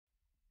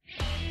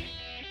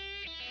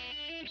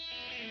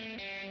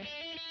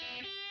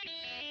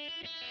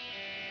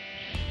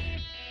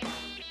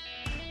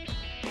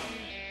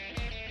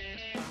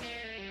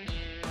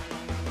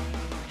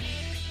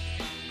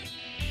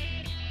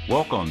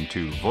Welcome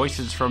to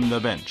Voices from the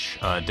Bench,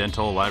 a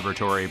dental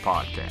laboratory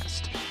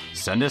podcast.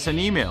 Send us an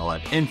email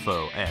at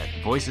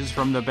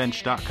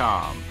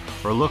info@voicesfromthebench.com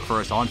or look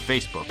for us on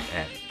Facebook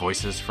at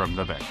Voices from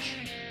the Bench.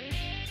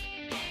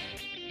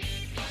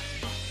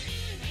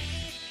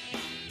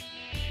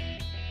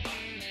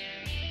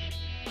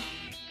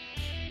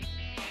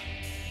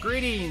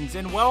 Greetings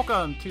and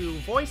welcome to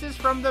Voices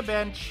from the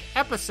Bench,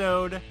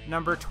 episode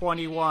number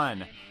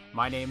 21.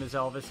 My name is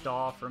Elvis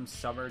Dahl from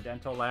Summer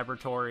Dental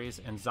Laboratories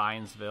in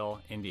Zionsville,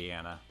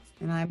 Indiana.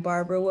 And I'm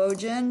Barbara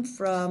Wojin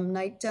from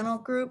Knight Dental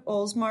Group,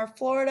 Oldsmar,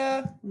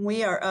 Florida.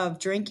 We are of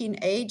drinking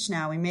age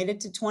now. We made it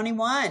to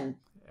 21.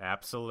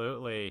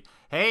 Absolutely.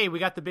 Hey, we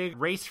got the big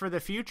race for the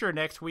future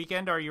next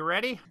weekend. Are you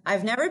ready?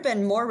 I've never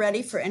been more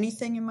ready for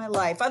anything in my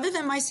life other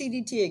than my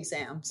CDT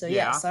exam. So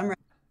yes, I'm ready.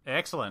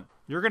 Excellent.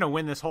 You're going to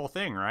win this whole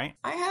thing, right?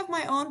 I have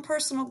my own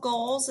personal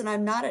goals and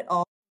I'm not at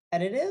all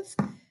competitive.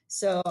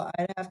 So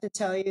I'd have to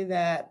tell you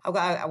that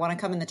I want to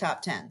come in the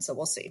top 10. So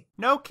we'll see.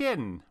 No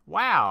kidding.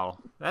 Wow.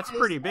 That's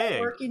pretty big.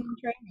 Working and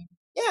training.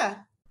 Yeah.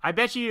 I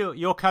bet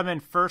you'll come in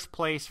first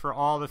place for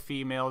all the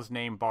females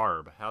named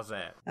Barb. How's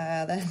that?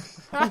 That'll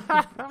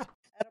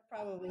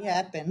probably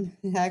happen,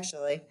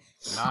 actually.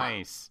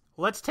 Nice.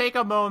 Let's take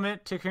a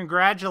moment to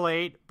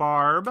congratulate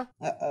Barb.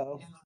 Uh-oh.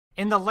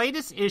 In the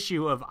latest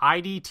issue of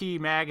IDT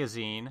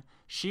magazine,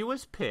 she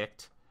was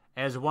picked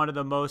as one of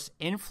the most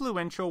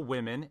influential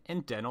women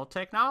in dental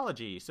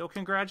technology. So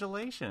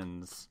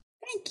congratulations.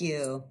 Thank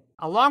you.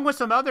 Along with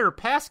some other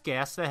past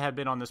guests that have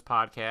been on this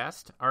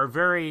podcast, our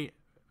very,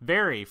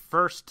 very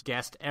first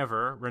guest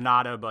ever,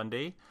 Renata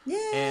Bundy.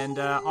 Yay. And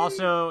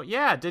also,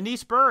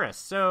 Denise Burris.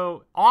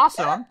 So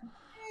awesome.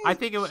 I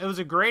think it was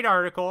a great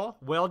article.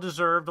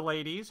 Well-deserved,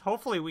 ladies.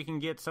 Hopefully we can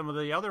get some of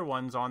the other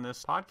ones on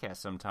this podcast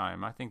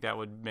sometime. I think that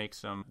would make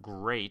some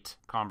great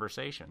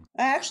conversation.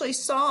 I actually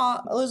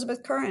saw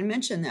Elizabeth Curran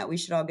mention that we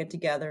should all get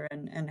together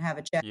and have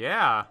a chat.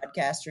 Yeah.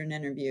 Podcast or an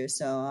interview.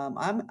 So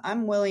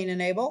I'm willing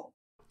and able.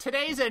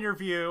 Today's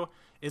interview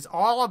is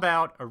all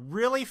about a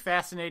really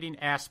fascinating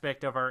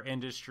aspect of our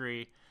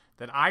industry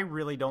that I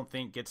really don't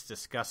think gets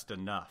discussed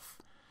enough.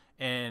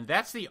 And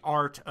that's the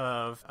art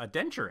of a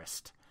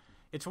denturist.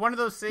 It's one of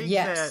those things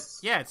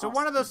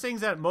one of those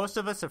things that most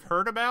of us have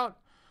heard about,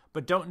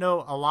 but don't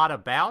know a lot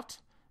about,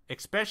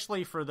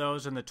 especially for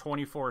those in the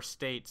 24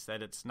 states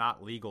that it's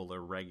not legal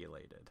or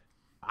regulated.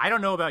 I don't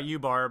know about you,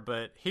 Barb,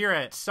 but here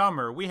at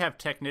Summer, we have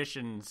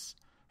technicians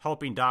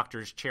helping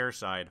doctors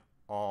chairside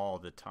all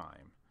the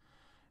time.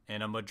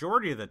 And a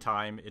majority of the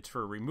time, it's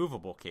for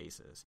removable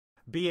cases,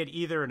 be it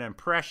either an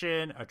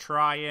impression, a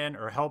try-in,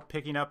 or help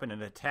picking up an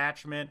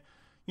attachment.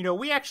 You know,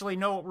 we actually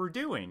know what we're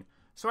doing.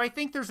 So I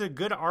think there's a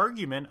good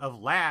argument of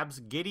labs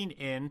getting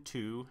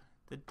into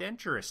the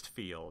denturist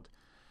field.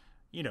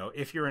 You know,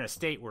 if you're in a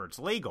state where it's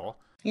legal.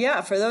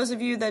 Yeah, for those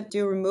of you that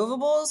do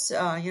removables,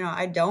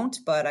 I don't,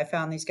 but I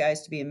found these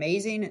guys to be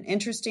amazing and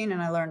interesting,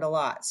 and I learned a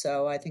lot.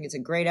 So I think it's a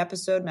great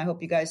episode, and I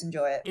hope you guys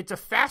enjoy it. It's a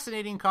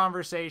fascinating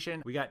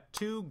conversation. We got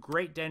two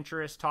great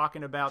denturists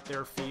talking about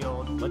their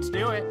field. Let's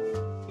do it.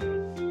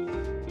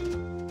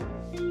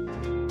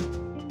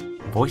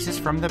 Voices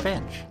from the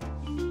Bench.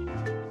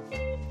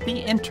 The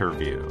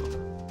interview.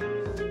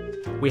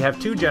 We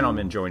have two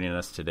gentlemen joining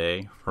us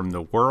today from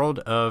the world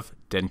of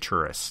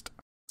Denturist.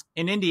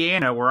 In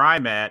Indiana, where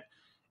I'm at,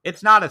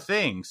 it's not a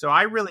thing, so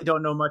I really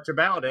don't know much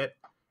about it.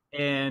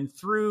 And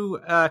through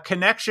a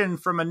connection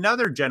from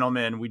another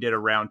gentleman we did a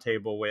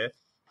roundtable with,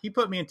 he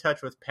put me in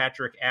touch with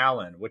Patrick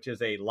Allen, which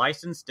is a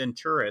licensed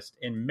denturist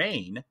in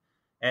Maine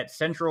at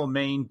Central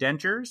Maine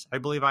Dentures. I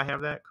believe I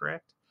have that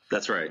correct?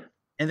 That's right.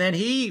 And then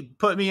he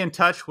put me in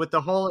touch with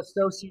the whole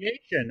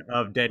association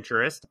of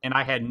denturists, and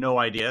I had no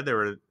idea there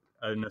was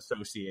an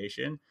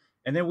association.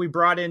 And then we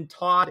brought in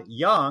Todd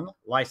Young,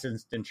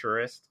 licensed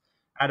denturist,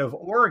 out of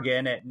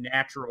Oregon at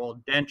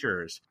Natural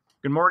Dentures.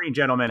 Good morning,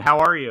 gentlemen. How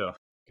are you?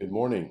 Good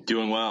morning.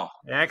 Doing well.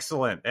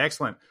 Excellent,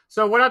 excellent.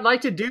 So what I'd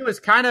like to do is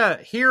kind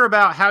of hear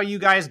about how you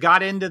guys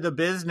got into the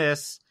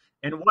business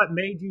and what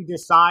made you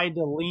decide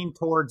to lean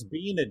towards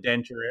being a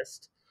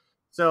denturist.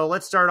 So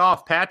let's start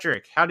off.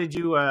 Patrick, how did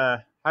you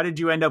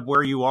end up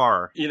where you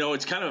are? You know,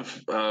 it's kind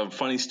of a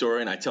funny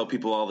story, and I tell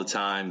people all the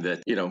time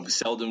that,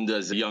 seldom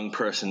does a young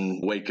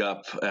person wake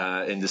up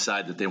and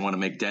decide that they want to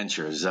make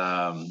dentures.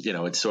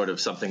 It's sort of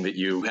something that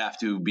you have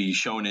to be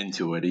shown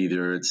into it.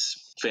 Either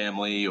it's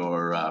family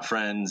or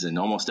friends, and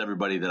almost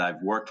everybody that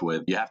I've worked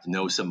with, you have to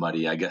know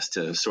somebody, I guess,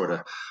 to sort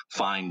of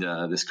find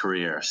this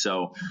career.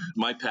 So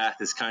my path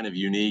is kind of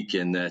unique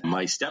in that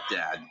my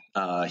stepdad,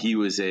 he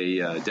was a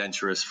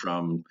denturist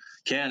from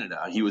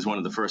Canada. He was one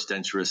of the first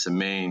denturists in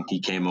Maine. He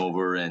came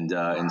over and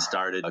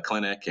started a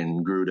clinic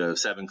and grew to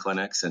 7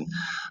 clinics. And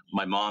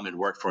my mom had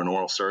worked for an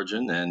oral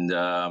surgeon and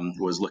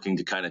was looking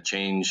to kind of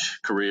change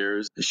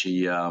careers.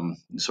 She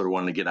sort of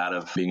wanted to get out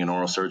of being an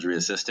oral surgery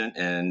assistant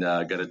and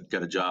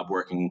got a job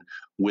working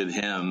with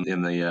him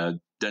in the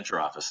denture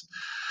office.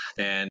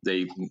 And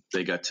they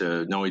got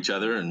to know each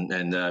other and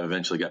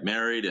eventually got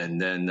married.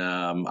 And then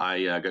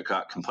I got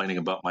caught complaining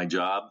about my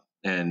job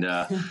And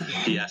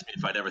he asked me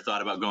if I'd ever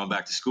thought about going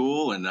back to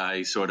school, and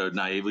I sort of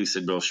naively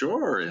said, well,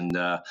 sure. And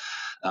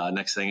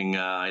next thing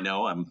I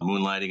know, I'm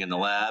moonlighting in the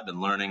lab and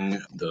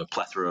learning the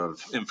plethora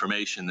of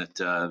information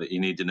that you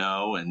need to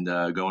know, and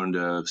going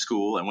to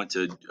school. I went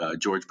to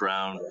George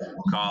Brown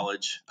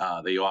College.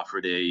 They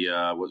offered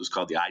a what was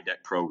called the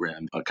IDEC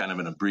program, kind of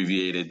an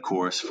abbreviated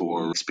course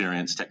for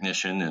experienced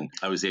technician, and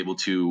I was able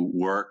to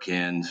work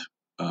and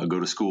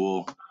go to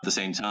school at the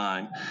same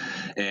time.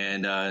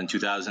 And in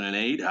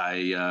 2008,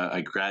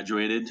 I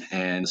graduated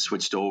and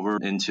switched over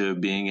into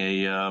being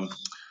a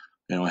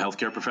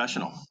healthcare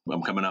professional.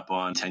 I'm coming up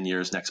on 10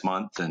 years next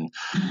month. And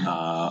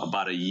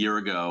about a year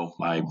ago,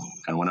 I kind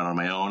of went out on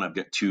my own. I've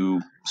got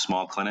 2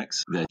 small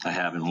clinics that I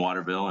have in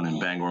Waterville and in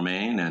Bangor,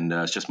 Maine. And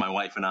it's just my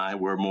wife and I.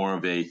 We're more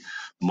of a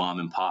mom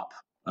and pop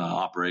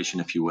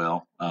operation, if you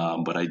will.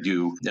 But I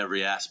do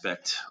every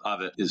aspect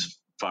of it as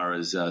far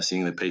as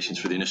seeing the patients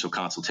for the initial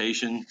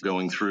consultation,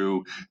 going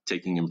through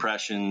taking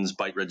impressions,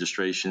 bite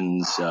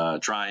registrations,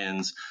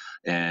 try-ins.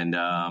 And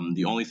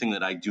the only thing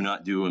that I do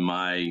not do in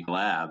my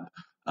lab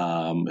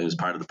as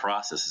part of the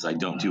process is I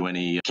don't do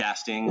any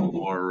casting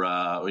or,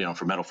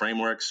 for metal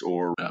frameworks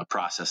or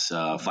process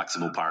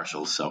flexible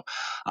partials. So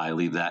I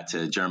leave that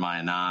to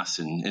Jeremiah Noss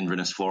in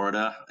Inverness,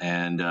 Florida,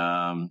 and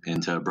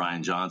to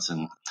Brian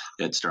Johnson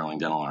at Sterling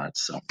Dental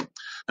Arts. So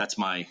that's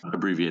my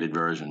abbreviated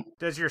version.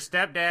 Does your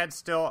stepdad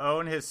still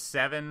own his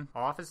 7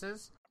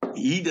 offices?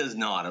 He does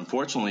not.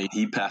 Unfortunately,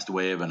 he passed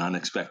away of an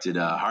unexpected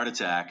heart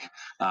attack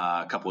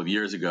a couple of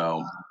years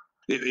ago.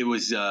 It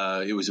was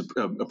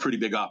a pretty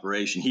big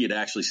operation. He had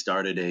actually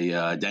started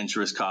a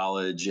denturist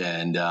college,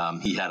 and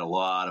he had a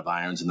lot of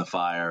irons in the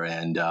fire.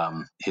 And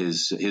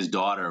his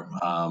daughter,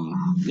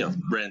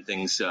 ran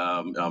things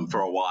for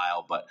a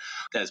while. But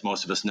as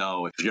most of us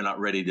know, if you're not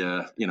ready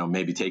to,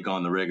 maybe take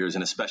on the rigors,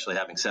 and especially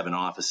having 7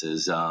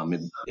 offices,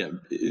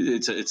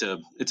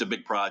 it's a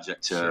big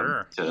project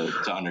to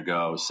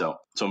undergo. So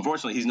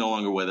unfortunately, he's no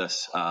longer with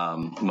us.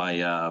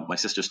 My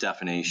sister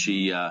Stephanie,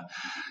 she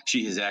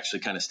has actually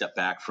kind of stepped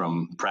back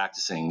from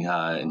practicing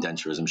in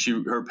denturism.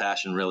 Her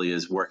passion really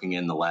is working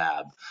in the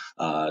lab.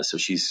 So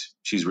she's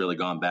really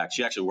gone back.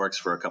 She actually works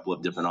for a couple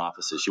of different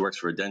offices. She works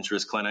for a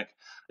denturist clinic.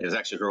 It was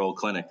actually her old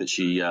clinic that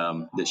she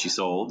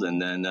sold,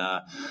 and then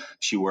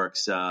she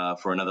works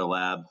for another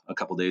lab a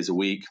couple days a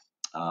week.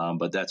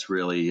 But that's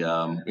really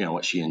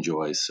what she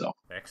enjoys. So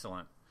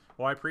excellent.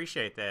 Well, I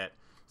appreciate that.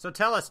 So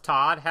tell us,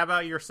 Todd, how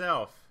about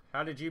yourself?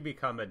 How did you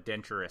become a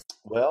denturist?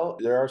 Well,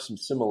 there are some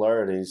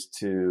similarities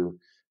to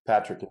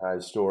Patrick and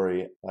I's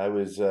story. I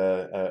was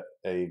a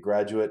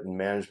graduate in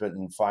management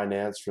and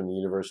finance from the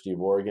University of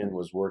Oregon,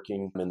 was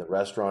working in the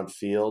restaurant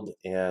field,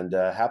 and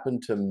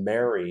happened to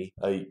marry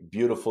a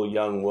beautiful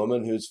young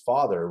woman whose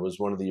father was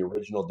one of the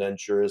original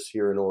denturists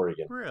here in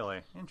Oregon.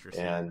 Really?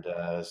 Interesting. And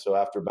so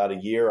after about a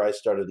year, I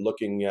started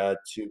looking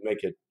to make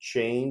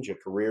a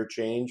career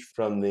change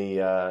from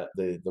the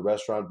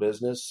restaurant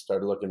business,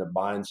 started looking at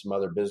buying some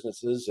other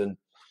businesses, and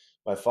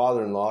my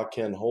father-in-law,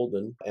 Ken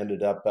Holden,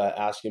 ended up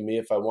asking me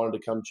if I wanted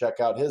to come check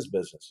out his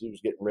business. He was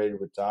getting ready to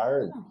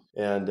retire.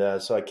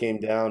 And so I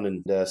came down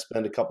and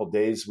spent a couple of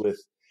days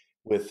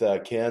with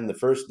Ken. The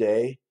first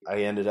day, I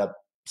ended up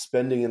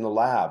spending in the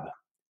lab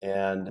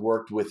and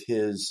worked with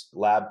his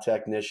lab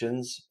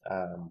technicians.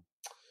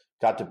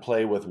 Got to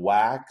play with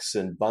wax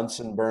and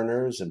Bunsen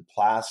burners and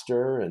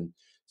plaster and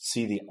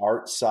see the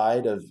art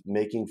side of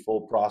making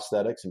full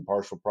prosthetics and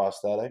partial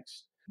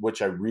prosthetics,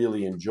 which I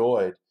really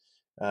enjoyed.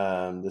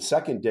 The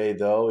second day,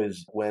 though,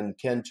 is when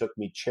Ken took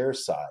me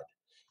chairside,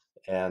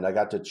 and I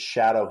got to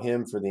shadow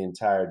him for the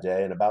entire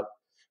day. And about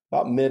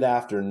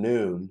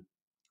mid-afternoon,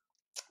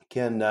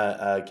 Ken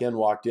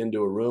walked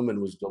into a room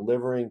and was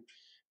delivering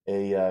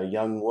a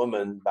young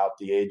woman about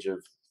the age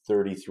of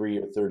 33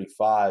 or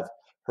 35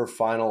 her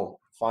final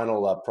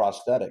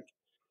prosthetic,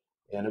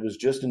 and it was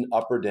just an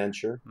upper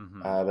denture,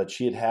 but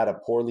she had a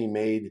poorly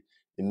made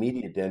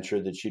immediate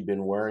denture that she'd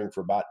been wearing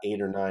for about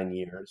 8 or 9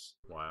 years.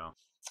 Wow.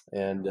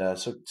 And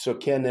so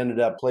Ken ended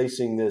up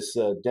placing this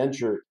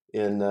denture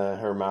in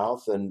her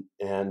mouth and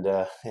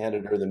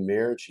handed her the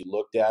mirror. She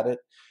looked at it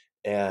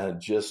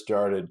and just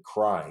started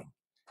crying,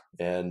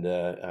 and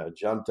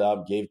jumped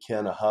up, gave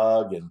Ken a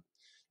hug,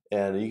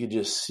 and you could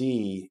just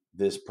see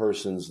this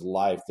person's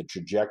life, the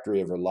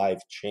trajectory of her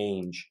life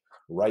change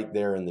right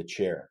there in the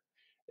chair.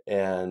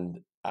 And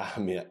I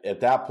mean,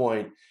 at that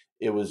point,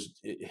 it was.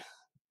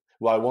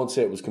 Well, I won't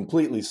say it was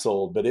completely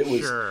sold, but it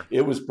was. Sure.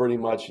 It was pretty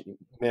much,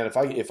 man.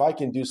 If I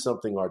can do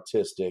something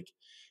artistic,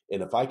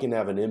 and if I can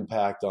have an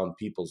impact on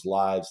people's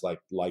lives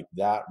like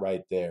that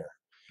right there,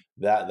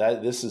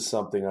 that this is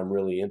something I'm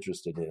really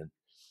interested in.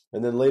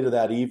 And then later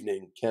that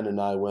evening, Ken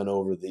and I went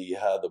over the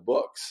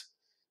books,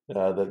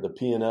 the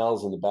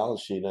P&Ls and the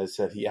balance sheet, and I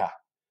said, yeah,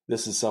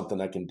 this is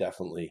something I can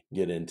definitely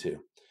get into.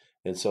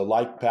 And so,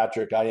 like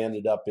Patrick, I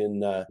ended up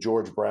in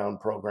George Brown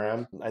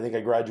program. I think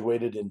I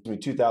graduated in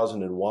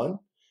 2001.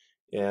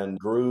 And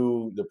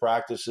grew the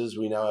practices.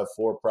 We now have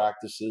 4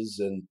 practices,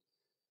 and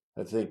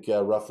I think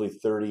roughly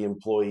 30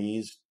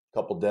 employees, a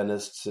couple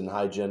dentists and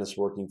hygienists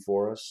working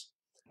for us.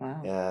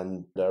 Wow.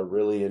 and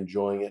really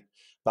enjoying it.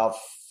 About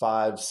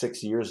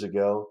 5-6 years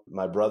ago,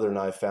 my brother and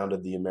I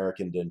founded the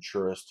American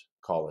Denturist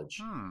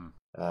College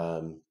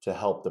to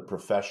help the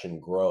profession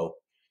grow.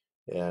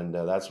 And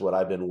that's what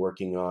I've been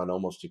working on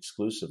almost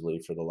exclusively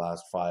for the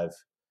last 5-6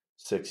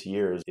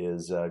 years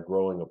is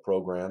growing a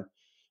program.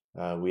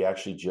 We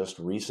actually just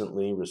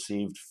recently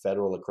received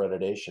federal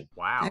accreditation.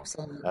 Wow.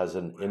 Excellent. As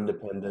an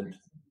independent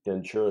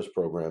denturist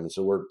program. And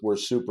so we're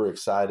super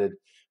excited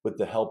with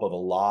the help of a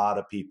lot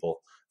of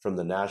people from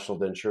the National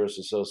Denturist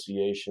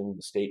Association,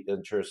 the state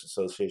denturist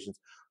associations,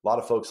 a lot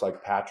of folks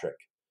like Patrick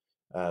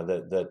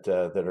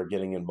that are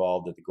getting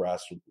involved at the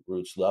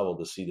grassroots level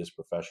to see this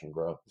profession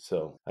grow.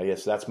 So I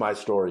guess that's my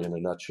story in a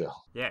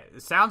nutshell. Yeah,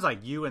 it sounds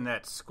like you and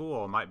that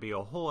school might be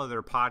a whole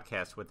other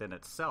podcast within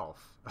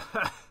itself.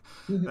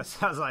 That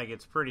sounds like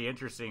it's pretty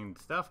interesting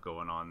stuff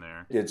going on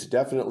there. It's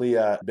definitely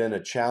been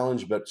a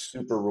challenge, but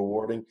super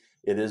rewarding.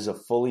 It is a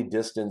fully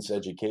distance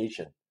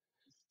education.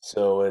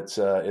 So it's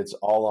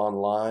all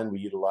online. We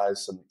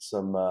utilize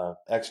some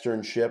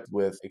externship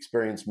with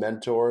experienced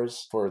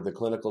mentors for the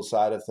clinical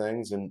side of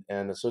things,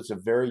 and so it's a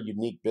very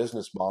unique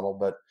business model.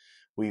 But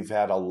we've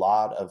had a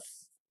lot of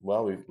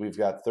we've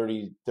got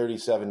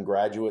 37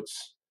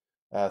 graduates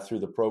through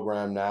the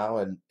program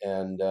now,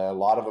 and a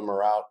lot of them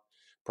are out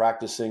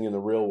practicing in the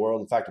real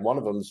world. In fact, one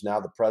of them is now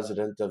the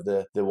president of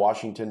the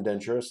Washington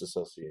Denturist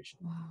Association.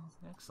 Wow.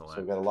 Excellent. So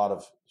we've got a lot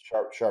of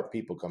sharp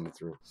people coming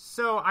through.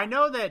 So I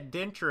know that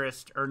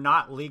denturists are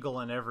not legal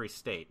in every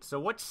state.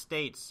 So what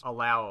states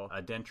allow a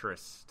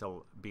denturist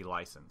to be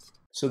licensed?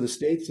 So the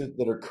states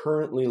that are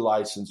currently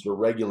licensed or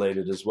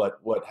regulated is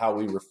how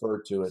we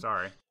refer to it.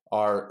 Sorry.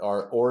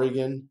 Are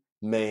Oregon,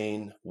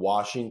 Maine,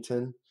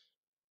 Washington,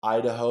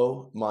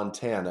 Idaho,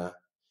 Montana,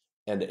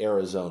 and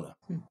Arizona.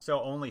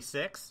 So only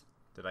 6?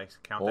 Did I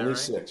count Only that right?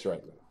 6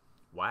 right now.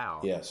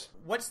 Wow. Yes.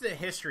 What's the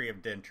history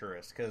of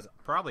Denturist? Because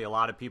probably a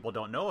lot of people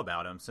don't know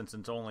about him since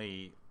it's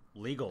only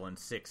legal in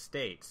 6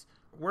 states.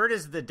 Where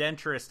does the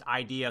denturist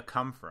idea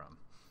come from?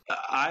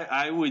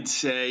 I would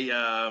say,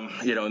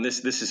 and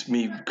this is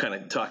me kind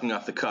of talking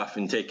off the cuff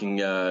and taking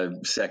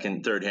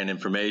second, third-hand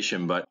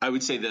information, but I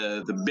would say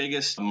the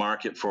biggest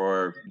market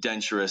for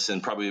denturists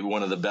and probably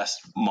one of the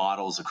best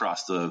models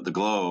across the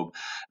globe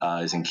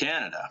is in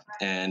Canada.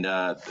 And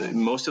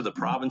most of the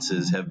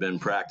provinces have been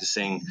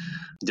practicing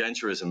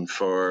denturism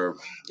for,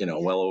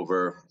 well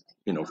over,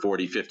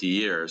 40, 50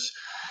 years.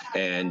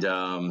 And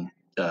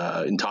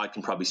Todd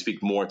can probably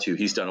speak more to.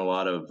 He's done a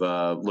lot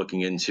of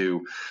looking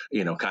into,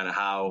 kind of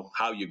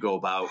how you go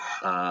about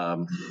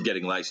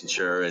getting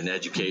licensure and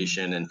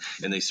education, and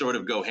they sort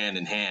of go hand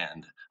in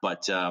hand.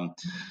 But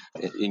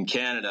in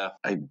Canada,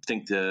 I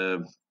think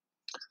the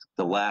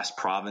last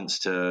province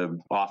to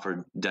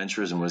offer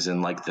denturism was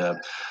in like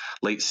the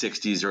late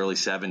 60s, early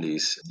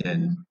 70s,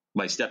 and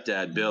my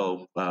stepdad,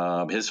 Bill,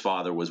 his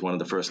father was one of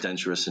the first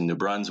denturists in New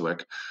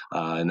Brunswick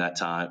in that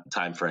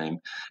time frame,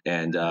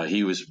 and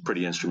he was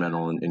pretty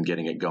instrumental in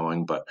getting it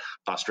going. But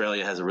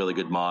Australia has a really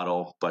good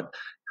model. But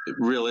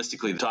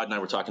realistically, Todd and I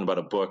were talking about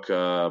a book,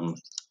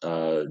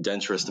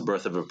 Denturist, The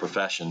Birth of a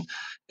Profession,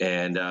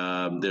 and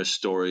there's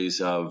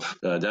stories of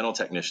dental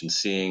technicians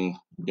seeing,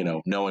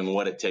 knowing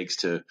what it takes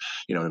to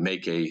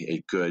make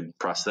a good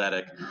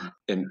prosthetic,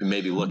 and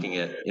maybe looking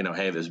at,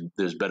 hey,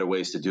 there's better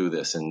ways to do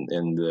this, and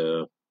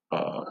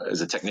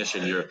as a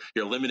technician,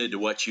 you're limited to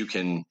what you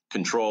can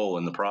control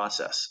in the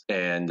process.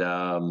 And,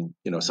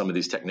 some of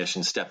these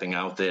technicians stepping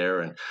out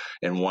there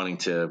and wanting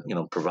to,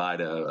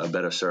 provide a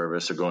better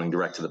service or going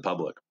direct to the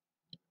public.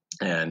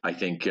 And I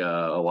think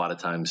a lot of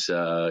times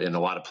in a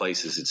lot of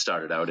places it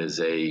started out as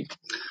I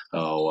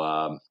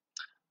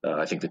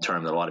think the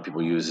term that a lot of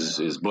people use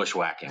is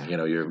bushwhacking.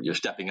 You're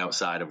stepping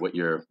outside of what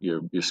your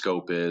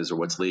scope is or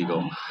what's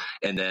legal.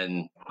 And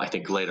then I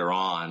think later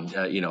on,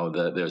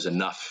 there's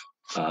enough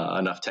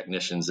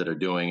technicians that are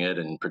doing it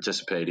and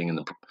participating in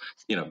the,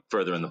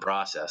 further in the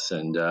process.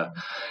 And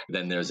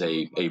then there's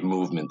a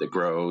movement that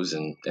grows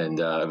and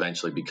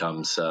eventually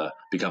becomes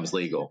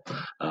legal.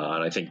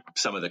 And I think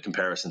some of the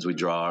comparisons we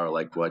draw are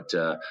like what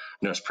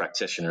nurse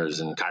practitioners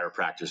and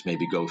chiropractors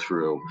maybe go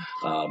through.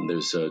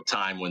 There's a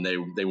time when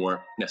they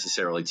weren't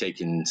necessarily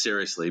taken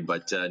seriously,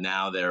 but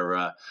now they're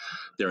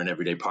an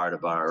everyday part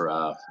of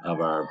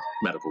our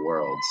medical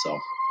world. So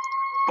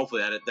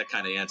hopefully that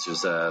kind of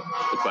answers the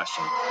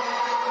question.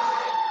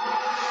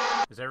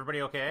 Is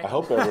everybody okay? I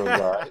hope everyone's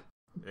all right.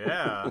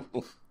 Yeah.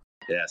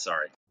 Yeah,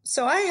 sorry.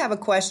 So I have a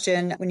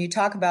question. When you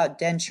talk about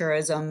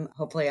denturism,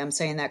 hopefully I'm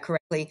saying that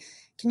correctly,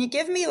 can you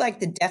give me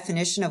like the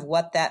definition of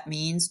what that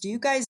means? Do you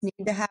guys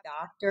need to have a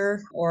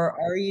doctor, or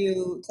are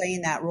you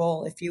playing that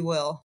role, if you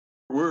will?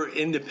 We're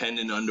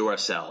independent unto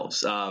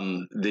ourselves.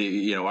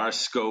 Our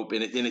scope,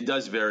 and it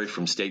does vary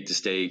from state to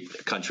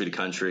state, country to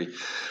country.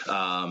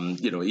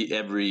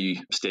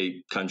 Every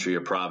state, country,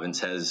 or province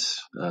has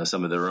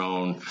some of their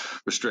own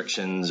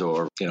restrictions,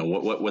 or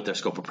what their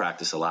scope of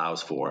practice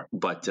allows for.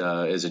 But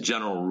as a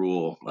general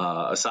rule,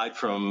 aside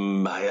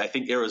from, I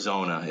think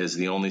Arizona is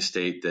the only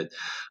state that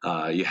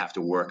you have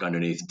to work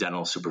underneath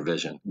dental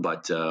supervision.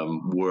 But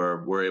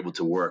we're able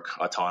to work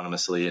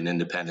autonomously and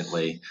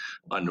independently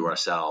unto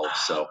ourselves.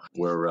 So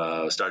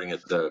we're starting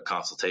at the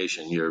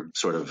consultation. You're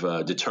sort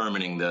of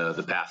determining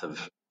the path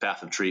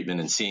of treatment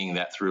and seeing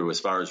that through as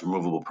far as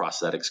removable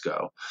prosthetics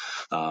go.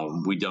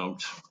 We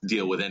don't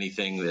deal with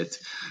anything that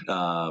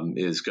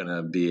is going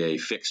to be a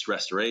fixed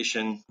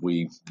restoration.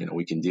 We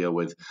can deal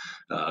with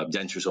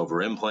dentures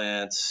over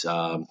implants,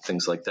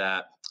 things like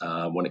that.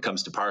 When it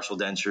comes to partial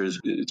dentures,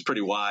 it's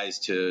pretty wise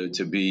to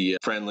be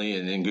friendly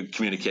and in good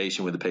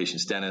communication with the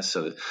patient's dentist,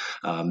 so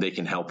that they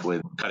can help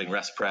with cutting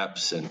rest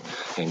preps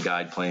and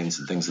guide planes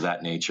and things of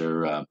that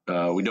nature.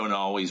 We don't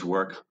always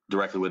work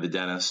directly with the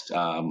dentist.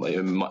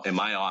 In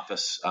my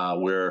office,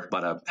 we're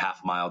about a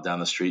half mile down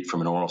the street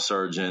from an oral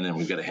surgeon, and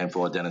we've got a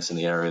handful of dentists in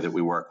the area that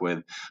we work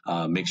with.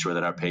 Make sure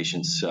that our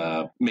patients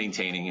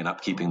maintaining and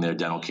upkeeping their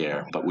dental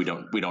care, but we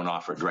don't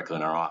offer it directly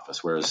in our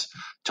office. Whereas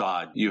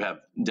Todd, you have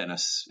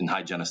dentists and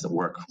hygienists that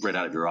work right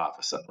out of your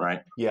office,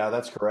 right? Yeah,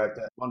 that's correct.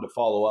 I wanted to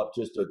follow up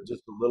just a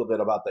little bit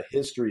about the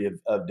history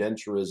of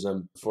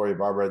denturism for you,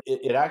 Barbara.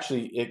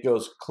 It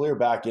goes clear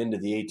back into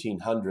the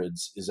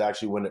 1800s is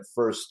actually when it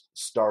first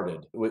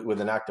started with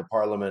an act of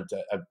parliament.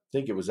 I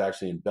think it was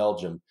actually in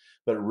Belgium,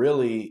 but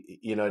really,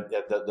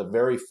 the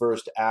very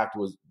first act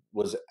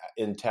was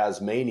in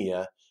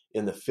Tasmania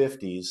in the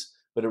 50s,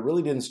 but it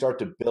really didn't start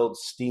to build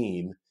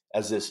steam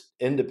as this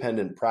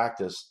independent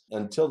practice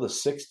until the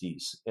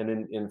 60s.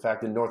 And in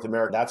fact, in North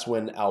America, that's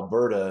when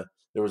Alberta,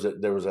 there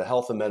was a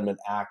Health Amendment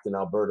Act in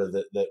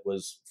Alberta that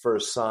was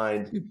first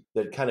signed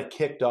that kind of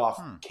kicked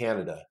off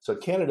Canada. So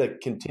Canada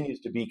continues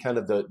to be kind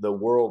of the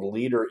world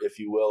leader, if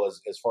you will,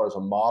 as far as a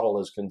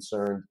model is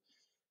concerned,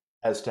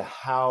 as to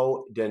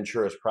how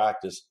denturists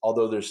practice.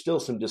 Although there's still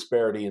some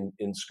disparity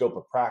in scope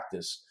of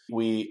practice,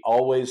 we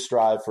always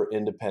strive for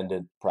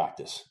independent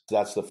practice.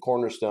 That's the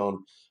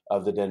cornerstone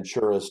of the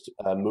denturist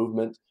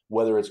movement,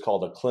 whether it's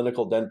called a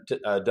clinical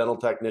dental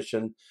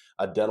technician,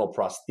 a dental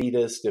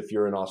prosthetist if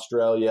you're in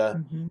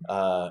Australia.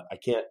 I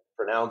can't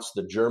pronounce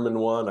the German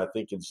one. I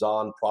think it's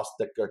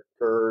Zahnprosthetiker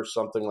or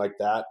something like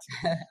that.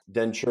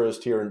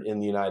 Denturist here in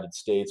the United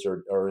States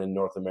or in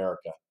North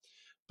America.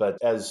 But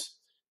as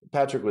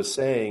Patrick was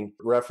saying,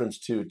 reference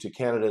to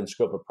Canada and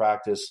scope of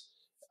practice,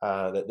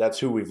 that's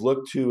who we've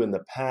looked to in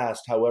the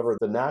past. However,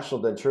 the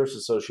National Denturist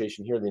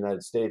Association here in the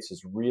United States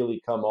has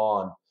really come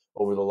on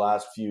over the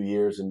last few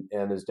years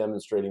and is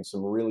demonstrating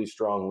some really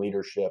strong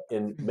leadership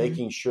in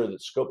making sure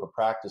that scope of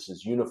practice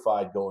is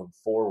unified going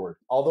forward.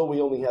 Although we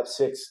only have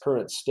 6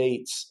 current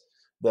states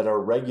that are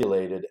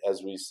regulated,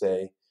 as we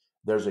say,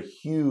 there's a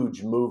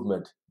huge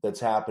movement that's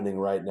happening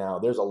right now.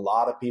 There's a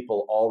lot of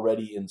people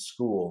already in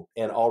school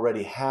and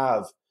already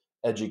have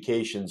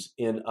educations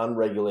in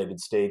unregulated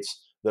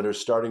states that are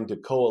starting to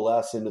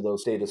coalesce into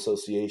those state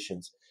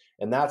associations.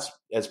 And that's,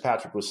 as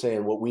Patrick was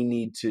saying, what we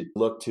need to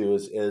look to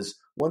is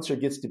once there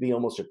gets to be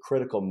almost a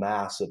critical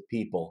mass of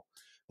people,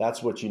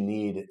 that's what you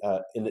need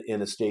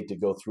in a state to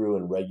go through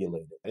and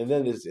regulate it. And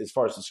then as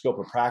far as the scope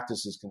of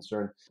practice is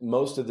concerned,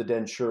 most of the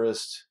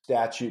denturist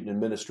statute and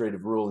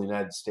administrative rule in the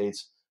United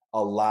States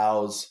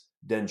allows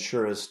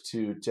denturists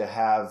to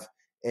have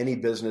any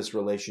business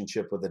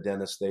relationship with a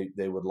dentist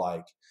they would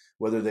like,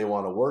 whether they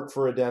want to work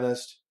for a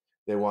dentist,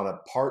 they want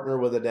to partner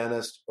with a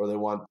dentist, or they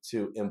want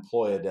to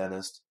employ a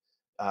dentist.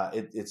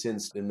 It's in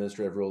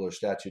administrative rule or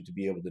statute to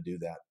be able to do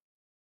that.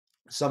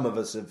 Some of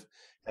us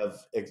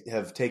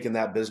have taken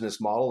that business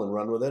model and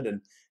run with it,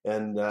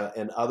 and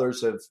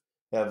others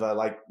have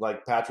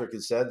like Patrick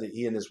has said, that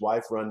he and his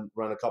wife run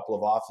a couple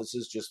of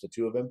offices, just the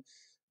two of them.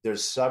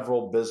 There's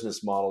several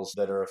business models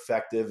that are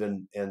effective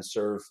and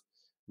serve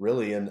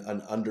really an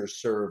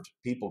underserved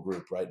people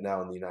group right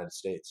now in the United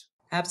States.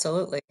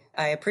 Absolutely.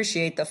 I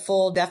appreciate the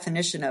full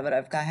definition of it.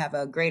 I have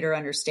a greater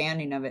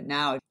understanding of it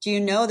now. Do you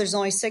know there's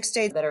only 6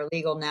 states that are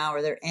legal now?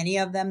 Are there any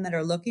of them that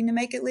are looking to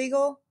make it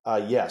legal?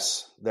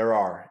 Yes, there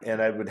are. And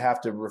I would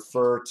have to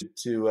refer to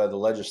the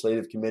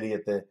legislative committee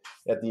at the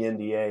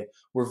NDA.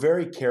 We're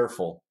very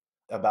careful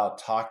about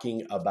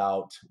talking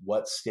about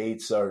what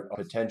states are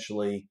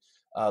potentially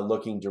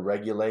looking to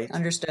regulate.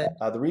 Understood.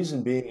 The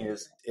reason being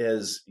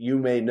is you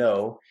may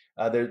know,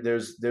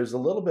 there's a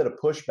little bit of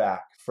pushback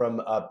from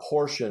a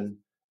portion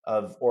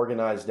of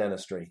organized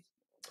dentistry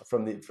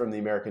from the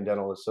American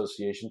Dental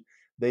Association.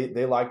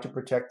 They like to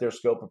protect their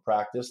scope of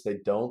practice. They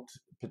don't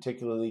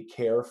particularly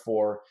care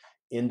for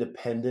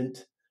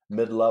independent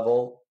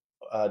mid-level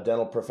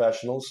dental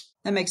professionals.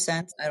 That makes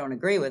sense. I don't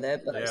agree with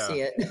it, but I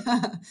see it.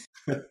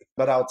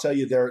 But I'll tell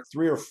you, there are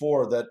 3 or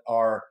 4 that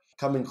are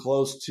coming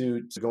close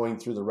to going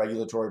through the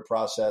regulatory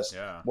process,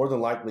 more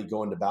than likely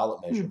going to ballot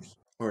measures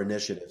or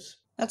initiatives.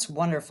 That's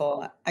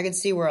wonderful. I can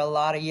see where a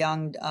lot of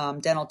young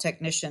dental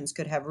technicians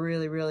could have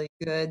really, really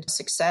good,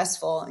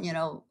 successful,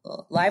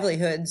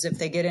 livelihoods if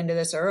they get into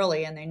this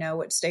early and they know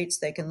what states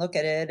they can look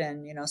at it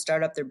and,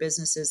 start up their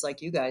businesses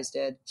like you guys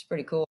did. It's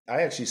pretty cool.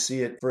 I actually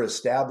see it for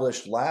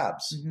established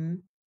labs. Mm-hmm.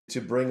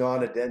 To bring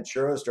on a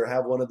denturist or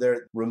have one of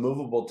their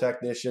removable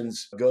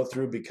technicians go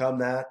through, become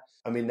that.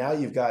 I mean, now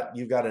you've got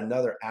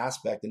another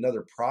aspect,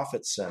 another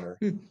profit center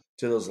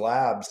to those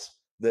labs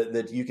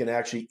that you can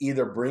actually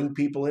either bring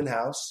people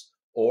in-house,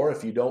 or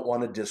if you don't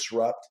want to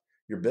disrupt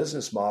your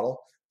business model,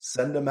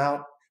 send them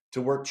out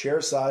to work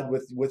chairside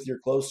with your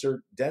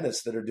closer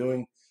dentists that are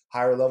doing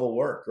higher level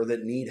work or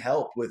that need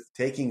help with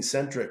taking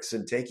centrics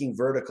and taking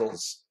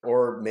verticals,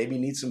 or maybe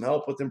need some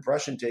help with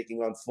impression taking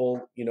on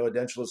full,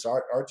 edentulous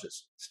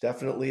arches. It's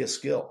definitely a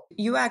skill.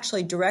 You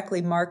actually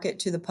directly market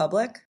to the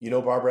public?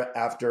 Barbara,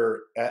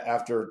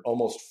 after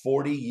almost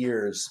 40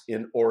 years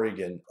in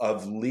Oregon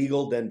of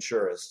legal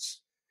denturists,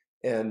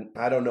 and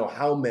I don't know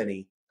how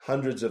many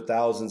hundreds of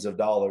thousands of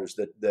dollars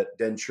that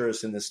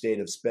denturists in the state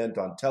have spent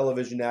on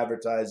television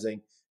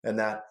advertising, and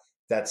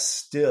that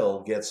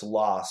still gets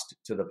lost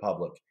to the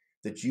public.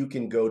 That you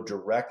can go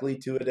directly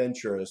to a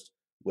denturist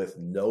with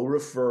no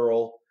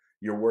referral.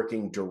 You're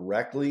working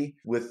directly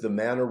with the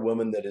man or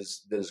woman that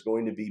is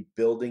going to be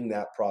building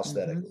that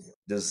prosthetic,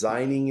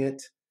 designing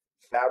it,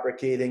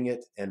 fabricating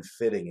it, and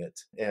fitting it,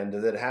 and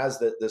that has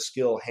the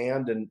skill,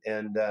 hand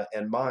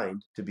and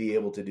mind to be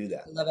able to do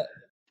that. I love it.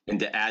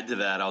 And to add to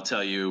that, I'll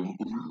tell you,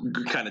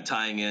 kind of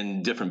tying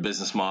in different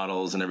business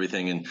models and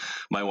everything. And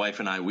my wife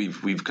and I,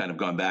 we've kind of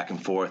gone back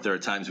and forth. There are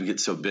times we get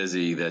so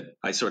busy that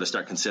I sort of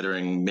start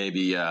considering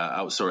maybe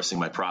outsourcing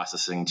my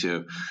processing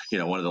to,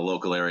 one of the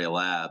local area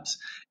labs.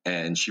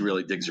 And she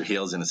really digs her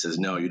heels in and says,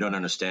 no, you don't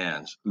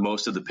understand.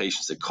 Most of the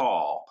patients that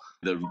call,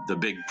 the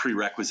big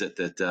prerequisite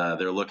that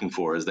they're looking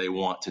for is they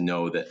want to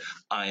know that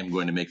I am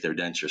going to make their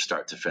denture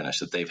start to finish,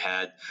 that they've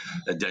had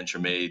a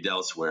denture made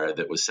elsewhere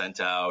that was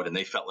sent out and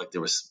they felt like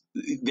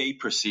they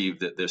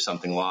perceived that there's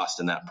something lost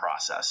in that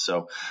process.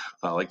 So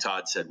like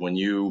Todd said, when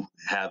you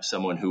have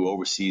someone who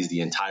oversees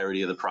the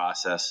entirety of the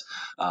process,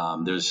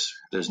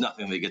 there's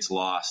nothing that gets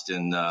lost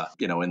in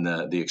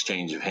the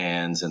exchange of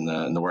hands and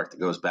the work that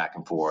goes back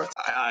and forth.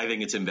 I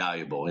think it's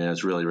invaluable and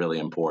it's really, really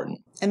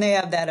important. And they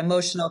have that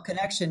emotional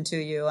connection to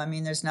you. I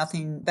mean, there's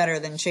nothing better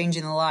than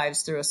changing the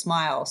lives through a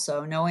smile.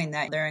 So knowing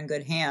that they're in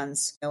good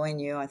hands, knowing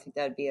you, I think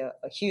that'd be a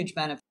huge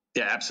benefit.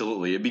 Yeah,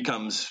 absolutely. It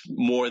becomes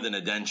more than a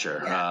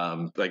denture.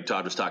 Yeah. Like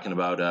Todd was talking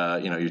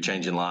about, you're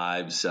changing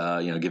lives,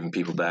 giving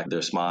people back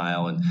their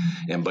smile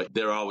but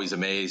they're always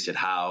amazed at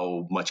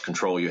how much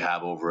control you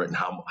have over it and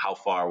how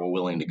far we're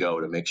willing to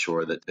go to make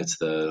sure that it's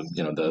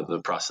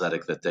the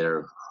prosthetic that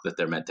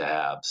they're meant to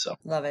have. So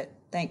love it.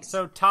 Thanks.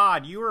 So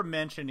Todd, you were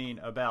mentioning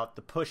about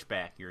the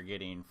pushback you're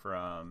getting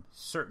from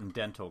certain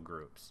dental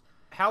groups.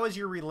 How is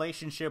your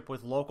relationship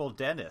with local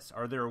dentists?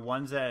 Are there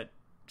ones that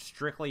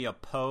strictly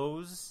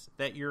oppose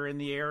that you're in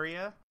the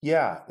area?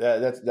 Yeah,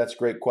 that's a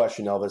great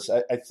question, Elvis.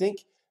 I think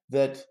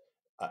that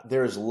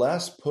there's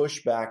less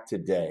pushback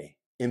today,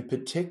 in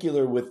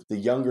particular with the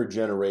younger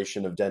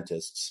generation of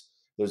dentists.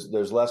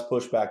 There's less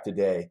pushback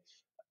today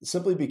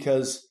simply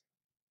because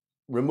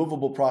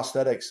removable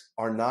prosthetics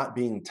are not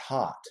being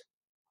taught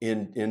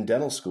in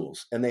dental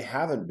schools, and they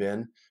haven't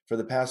been for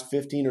the past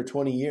 15 or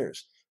 20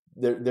 years.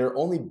 They're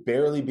only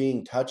barely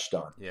being touched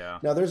on. Yeah.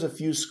 Now, there's a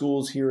few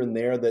schools here and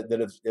there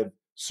that have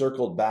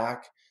circled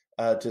back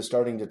to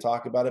starting to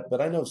talk about it,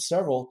 but I know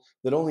several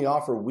that only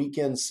offer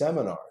weekend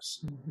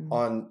seminars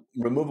on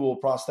removable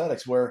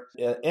prosthetics, where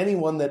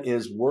anyone that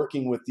is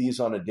working with these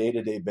on a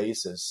day-to-day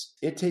basis,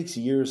 it takes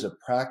years of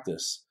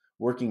practice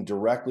working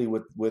directly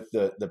with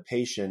the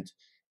patient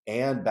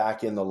and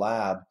back in the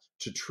lab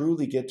to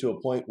truly get to a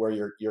point where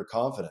you're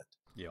confident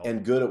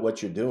and good at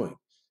what you're doing.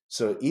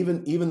 So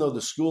even though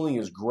the schooling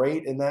is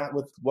great in that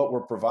with what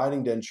we're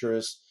providing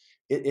denturists,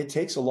 it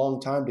takes a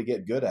long time to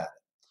get good at it.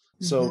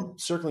 So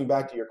circling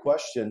back to your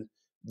question,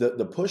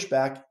 the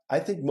pushback, I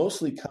think,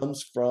 mostly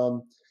comes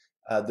from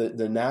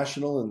the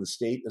national and the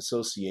state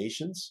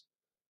associations,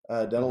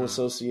 dental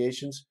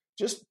associations,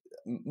 just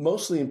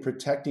mostly in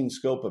protecting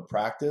scope of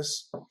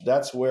practice.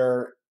 That's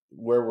where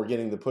we're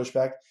getting the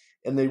pushback,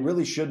 and they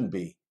really shouldn't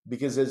be,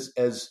 because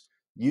as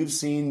you've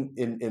seen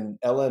in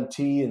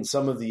LMT and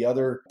some of the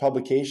other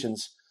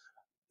publications,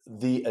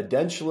 the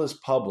edentulous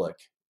public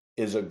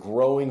is a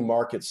growing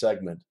market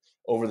segment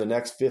over the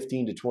next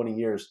 15 to 20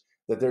 years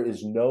that there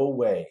is no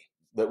way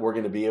that we're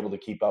going to be able to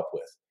keep up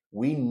with.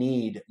 We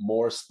need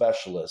more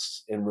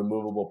specialists in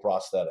removable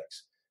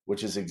prosthetics,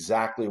 which is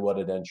exactly what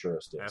a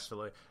denturist is.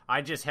 Absolutely.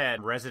 I just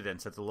had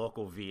residents at the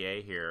local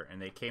VA here,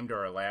 and they came to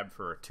our lab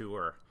for a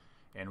tour.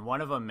 And one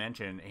of them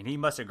mentioned, and he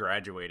must have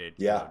graduated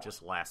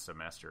just last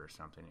semester or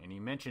something. And he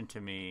mentioned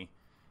to me,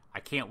 I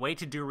can't wait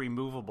to do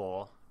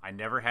removable. I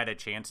never had a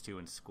chance to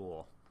in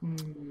school.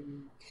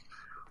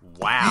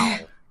 Wow.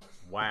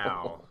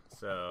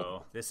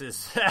 So this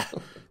is,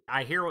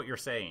 I hear what you're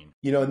saying.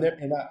 And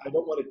I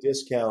don't want to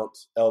discount,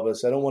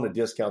 Elvis. I don't want to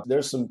discount.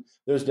 There's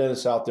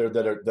dentists out there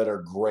that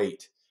are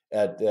great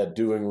at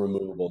doing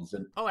removables.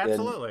 Oh,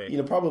 absolutely.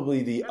 And,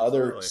 probably the Absolutely.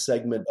 other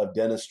segment of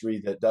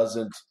dentistry that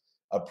doesn't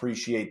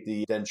appreciate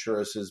the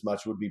denturist as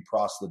much would be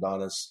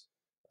prosthodontists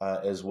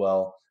as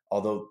well.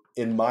 Although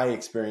in my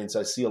experience,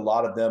 I see a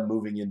lot of them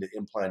moving into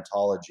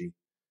implantology,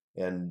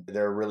 and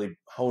they're really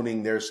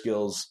honing their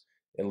skills,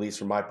 at least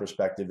from my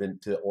perspective,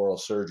 into oral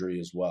surgery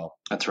as well.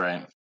 That's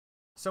right.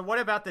 So what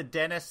about the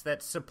dentists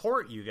that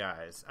support you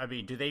guys? I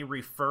mean, do they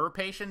refer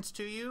patients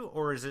to you,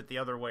 or is it the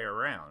other way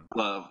around?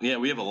 Well, yeah,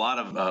 we have a lot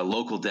of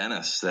local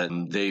dentists that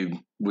they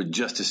would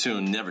just as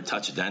soon never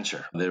touch a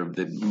denture.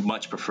 They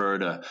much prefer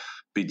to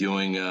be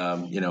doing,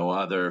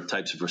 other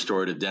types of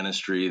restorative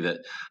dentistry that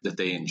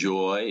they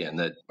enjoy and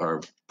that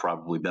are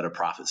probably better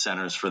profit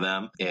centers for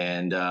them.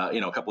 And,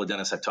 a couple of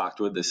dentists I've talked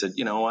with, they said,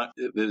 you know what,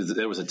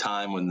 there was a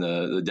time when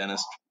the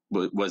dentist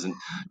wasn't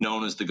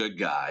known as the good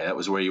guy. That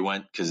was where you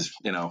went because,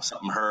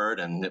 something hurt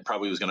and it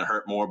probably was going to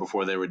hurt more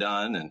before they were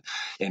done.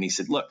 And he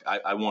said, look,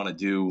 I want to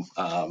do,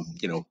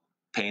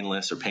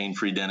 painless or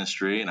pain-free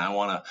dentistry, and I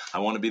want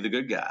to be the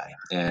good guy.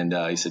 And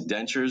he said,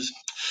 dentures,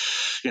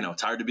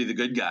 it's hard to be the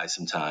good guy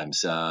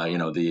sometimes.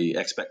 The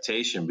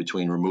expectation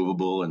between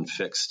removable and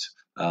fixed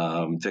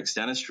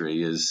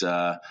dentistry is,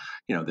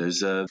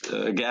 there's a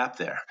gap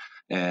there.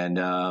 And,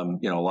 a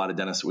lot of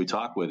dentists that we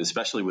talk with,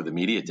 especially with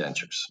immediate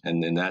dentures,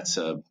 and that's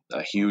a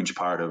huge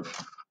part of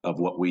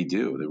what we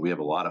do. We have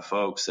a lot of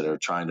folks that are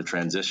trying to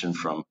transition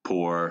from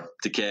poor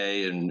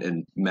decay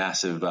and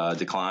massive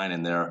decline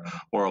in their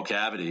oral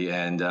cavity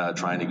and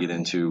trying to get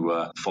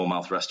into full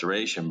mouth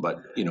restoration. But,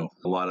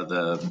 a lot of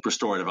the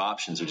restorative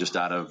options are just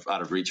out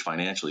of reach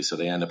financially. So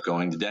they end up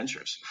going to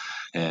dentures.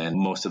 And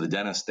most of the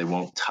dentists, they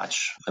won't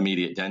touch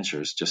immediate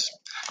dentures. Just,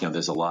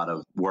 there's a lot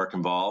of work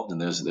involved, and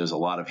there's a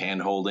lot of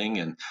hand holding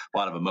and a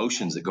lot of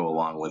emotions that go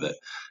along with it.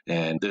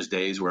 And there's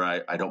days where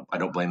I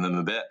don't blame them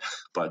a bit,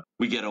 but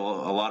we get a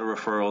lot of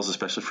referrals,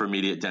 especially for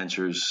immediate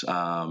dentures,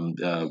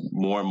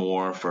 more and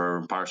more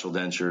for partial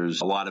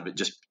dentures. A lot of it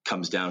just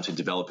comes down to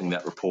developing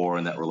that rapport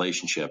and that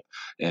relationship.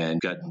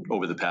 And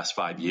over the past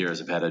 5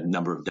 years, I've had a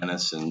number of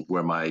dentists, and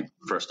where my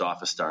first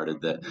office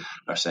started, that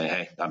are saying,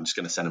 "Hey, I'm just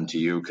going to send them to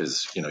you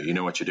because you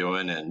know what you're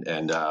doing,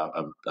 and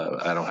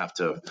I don't have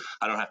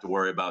to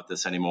worry about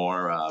this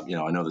anymore. I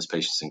know this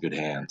patient's in good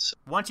hands."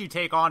 Once you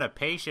take on a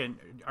patient,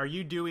 are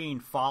you doing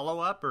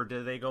follow-up, or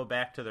do they go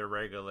back to their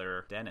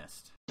regular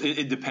dentist?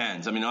 It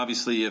depends. I mean,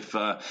 obviously, if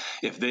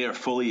they are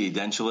fully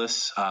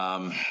edentulous,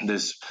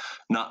 there's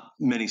not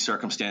many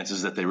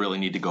circumstances that they really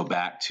need to go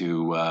back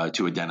to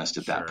a dentist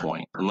at that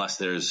point, unless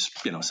there's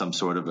some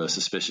sort of a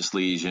suspicious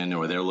lesion,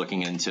 or they're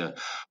looking into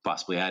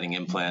possibly adding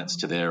implants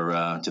to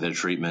their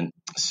treatment.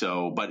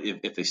 So, but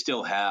if they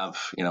still have,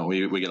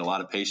 we get a lot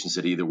of patients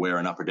that either wear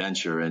an upper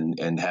denture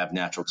and have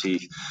natural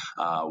teeth.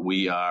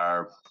 We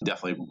are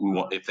definitely,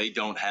 if they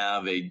don't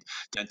have a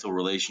dental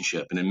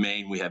relationship, and in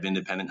Maine we have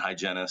independent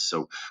hygienists,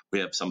 so we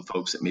have some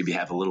folks that maybe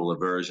have a little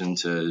aversion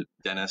to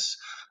dentists.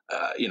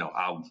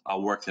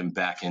 I'll work them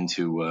back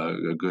into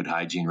a good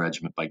hygiene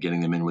regimen by getting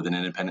them in with an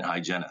independent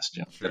hygienist.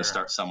 Got to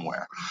start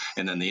somewhere.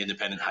 And then the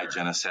independent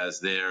hygienist has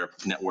their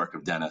network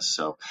of dentists.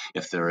 So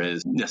if there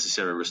is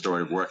necessary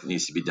restorative work that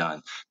needs to be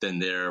done, then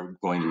they're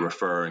going to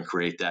refer and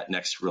create that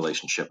next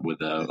relationship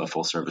with a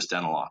full service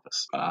dental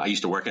office. I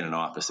used to work in an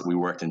office that we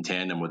worked in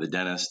tandem with a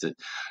dentist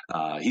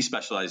that he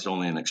specialized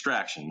only in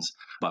extractions,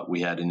 but we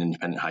had an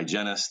independent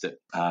hygienist that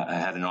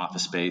had an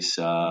office space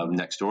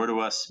next door to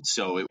us.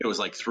 So it was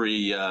like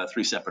three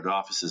separate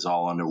offices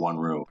all under one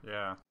roof.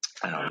 Yeah.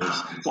 I know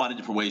there's a lot of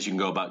different ways you can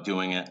go about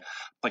doing it.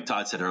 Like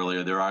Todd said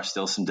earlier, there are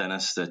still some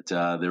dentists that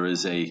there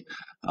is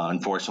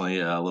unfortunately,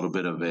 a little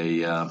bit of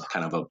a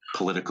kind of a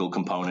political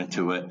component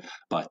to it.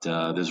 But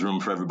there's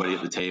room for everybody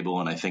at the table,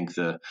 and I think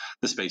the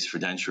space for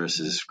denturists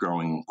is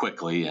growing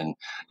quickly. And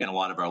a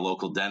lot of our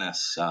local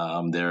dentists,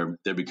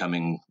 they're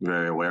becoming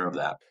very aware of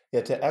that.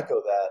 Yeah, to echo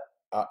that,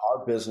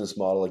 our business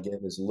model again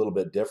is a little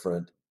bit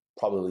different.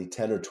 Probably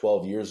 10 or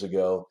 12 years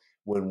ago,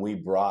 when we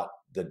brought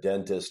the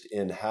dentist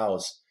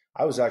in-house,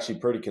 I was actually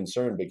pretty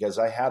concerned because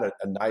I had a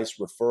nice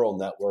referral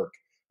network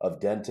of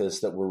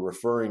dentists that were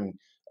referring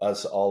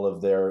us all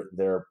of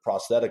their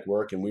prosthetic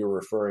work, and we were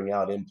referring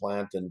out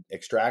implant and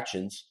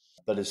extractions.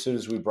 But as soon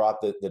as we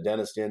brought the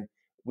dentist in,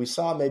 we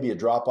saw maybe a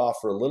drop off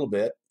for a little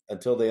bit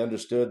until they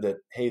understood that,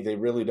 hey, they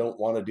really don't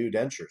want to do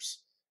dentures.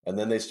 And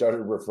then they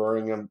started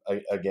referring them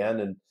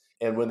again.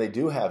 And when they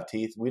do have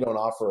teeth, we don't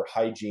offer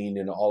hygiene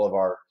in all of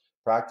our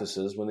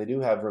practices. When they do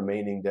have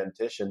remaining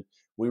dentition,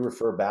 we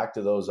refer back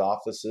to those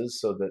offices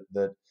so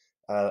that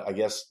I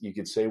guess you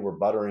could say we're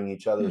buttering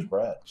each other's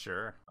bread.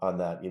 Sure. On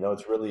that,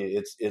 it's really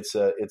it's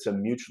a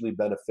mutually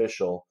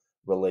beneficial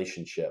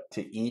relationship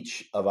to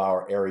each of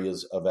our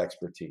areas of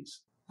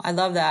expertise. I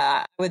love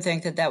that. I would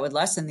think that would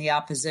lessen the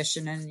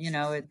opposition,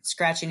 and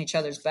scratching each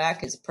other's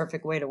back is a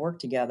perfect way to work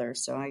together.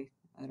 So I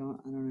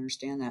don't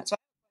understand that. So I have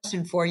a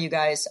question for you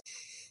guys.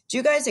 Do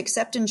you guys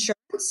accept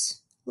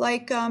insurance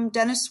like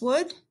dentists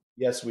would?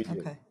 Yes, we do.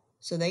 Okay.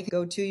 So they can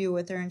go to you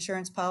with their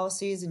insurance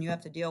policies, and you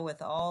have to deal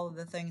with all of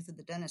the things that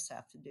the dentists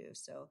have to do.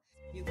 So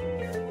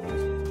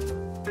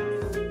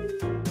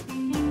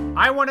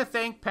I want to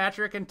thank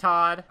Patrick and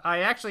Todd. I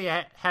actually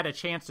had a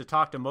chance to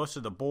talk to most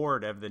of the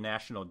board of the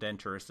National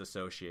Denturist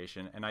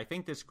Association, and I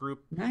think this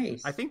group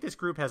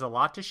has a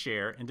lot to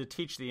share and to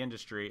teach the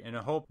industry, and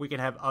I hope we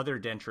can have other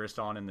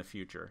denturists on in the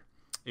future.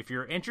 If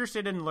you're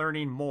interested in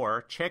learning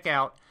more, check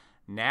out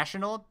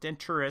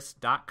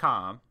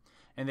nationaldenturist.com,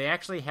 and they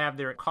actually have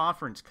their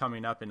conference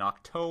coming up in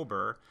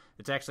October.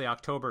 It's actually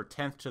October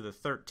 10th to the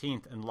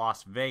 13th in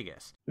Las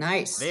Vegas.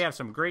 Nice. They have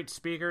some great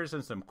speakers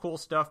and some cool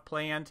stuff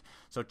planned.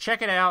 So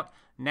check it out,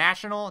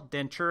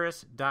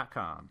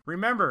 nationaldenturist.com.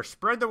 Remember,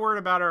 spread the word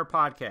about our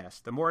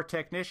podcast. The more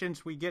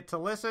technicians we get to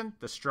listen,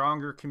 the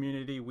stronger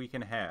community we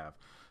can have.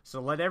 So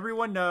let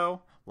everyone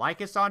know,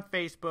 like us on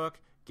Facebook,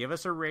 give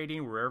us a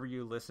rating wherever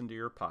you listen to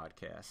your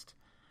podcast.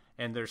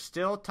 And there's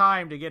still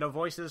time to get a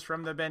Voices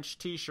from the Bench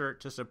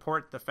t-shirt to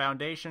support the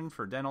Foundation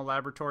for Dental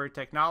Laboratory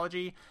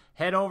Technology.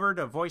 Head over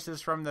to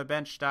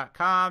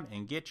voicesfromthebench.com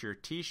and get your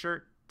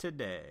t-shirt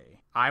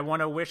today. I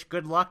want to wish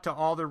good luck to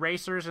all the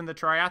racers in the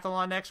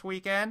triathlon next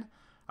weekend.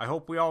 I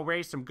hope we all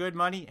raise some good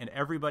money and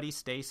everybody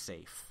stays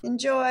safe.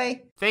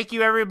 Enjoy. Thank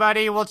you,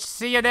 everybody. We'll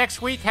see you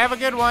next week. Have a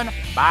good one.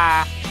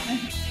 Bye.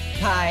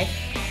 Bye.